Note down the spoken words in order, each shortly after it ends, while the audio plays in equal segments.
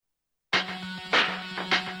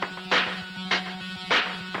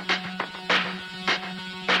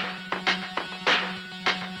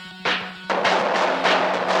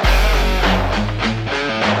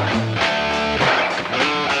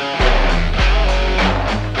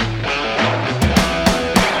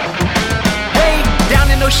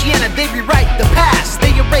Oceana, they rewrite the past.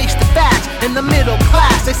 They erase the facts in the middle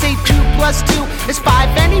class. They say 2 + 2 is 5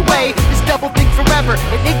 anyway. It's double think forever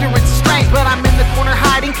and ignorance is strength. But I'm in the corner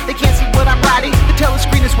hiding, they can't see what I'm writing. The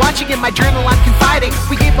telescreen is watching, in my journal I'm confiding.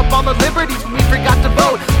 We gave up all the liberties when we forgot to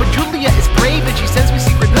vote. But Julia is brave and she sends me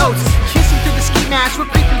secret notes. Kissing through the ski mask, we're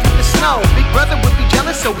creeping through the snow. Big brother would be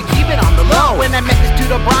jealous, so we keep it on the low. When I met this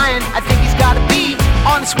dude O'Brien, I think he's gotta be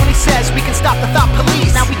honest when he says we can stop the thought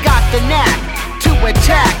police. Now we got the knack to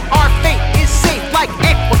attack. Our fate is safe like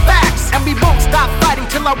Equifax, and we won't stop fighting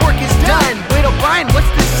till our work is done. Wait, O'Brien, what's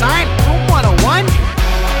this sign? Room 101?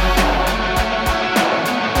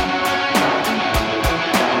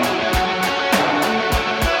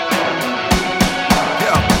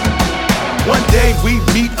 One day we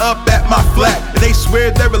meet up at my flat, and they swear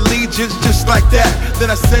their allegiance just like that. Then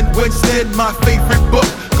I send Winston my favorite book,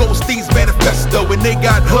 Goldstein's Manifesto, and they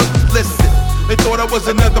got hooked. Listen, they thought I was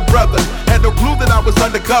another brother, had no clue that I was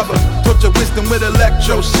undercover. Torture Winston with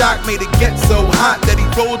electroshock, made it get so hot that he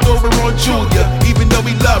rolled over on Julia, even though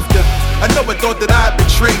he loved her. I know I thought that I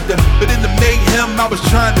betrayed them, but in the mayhem I was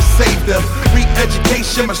trying to save them.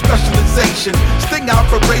 Re-education, my specialization, sting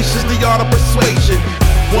operations, the art of persuasion.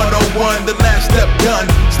 101, the last step done,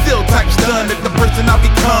 still type stun at the person I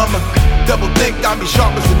become. Double think got me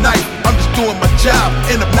sharp as a knife, I'm just doing my job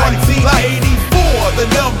in a 1984, the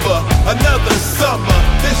number, another summer.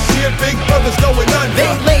 This year Big Brother's going under. They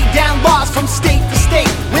lay down laws from state to state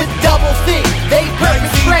with double think. They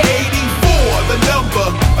perpetrate. 1984, the number,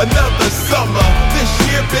 another summer. This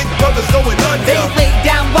year Big Brother's going under. They lay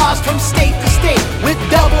down laws from state to state with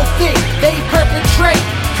double think. They perpetrate.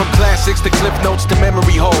 From classics to clip notes to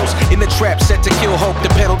memory holes. In the trap set to kill hope, the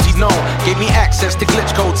penalty known. Gave me access to glitch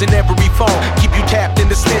codes in every phone. Keep you tapped in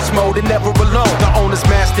the snitch mode and never alone. The owners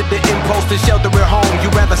mastered the impulse to shelter at home. You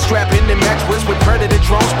rather strap in than match wits with predator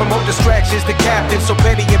drones. Promote distractions to captains, so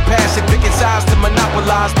petty and passive. Picking sides to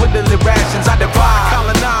monopolize, dwindling rations. I divide,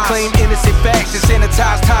 colonize, claim innocent facts and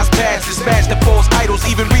sanitize ties past. And smash the false idols,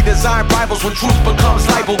 even redesign Bibles when truth becomes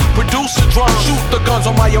libel. Produce a drum, shoot the guns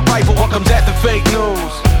on my arrival. What comes after fake news?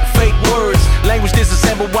 Fake words, language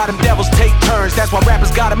disassembled while them devils take turns. That's why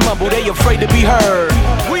rappers gotta mumble, they afraid to be heard.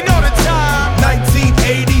 We know the time,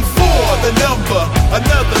 1984, the number,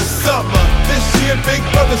 another summer. This year Big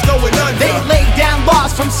Brother's going